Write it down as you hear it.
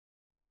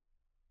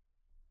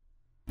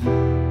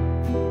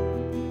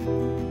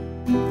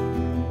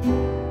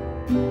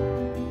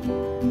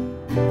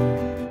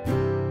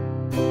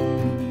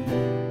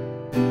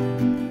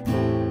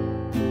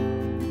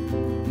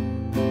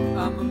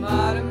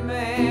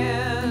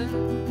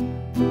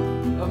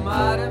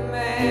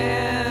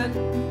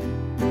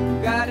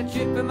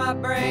my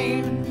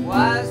brain,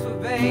 wise for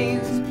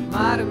veins,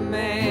 mighty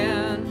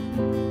man.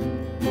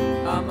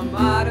 I'm a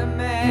mighty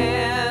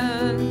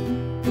man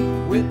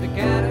with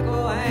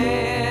mechanical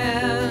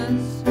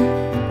hands.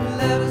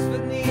 Levers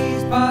for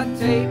knees,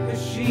 partake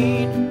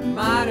machine,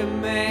 mighty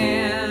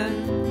man.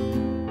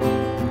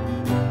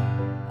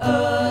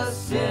 A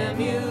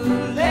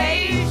simulation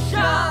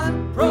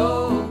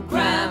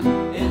program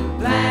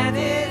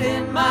implanted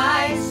in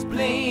my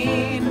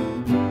spleen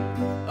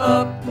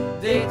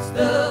updates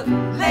the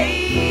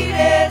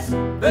latest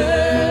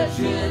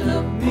version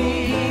of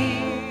me.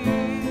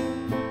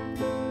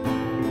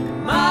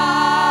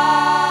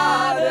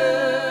 Modern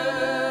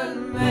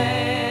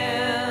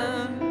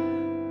man.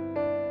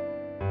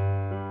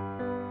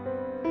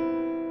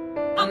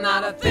 I'm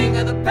not a thing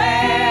of the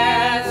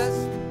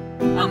past,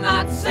 I'm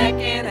not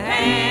second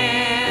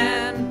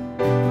hand.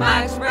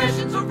 My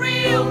expressions are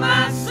real,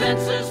 my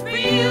senses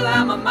feel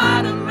I'm a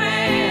modern man.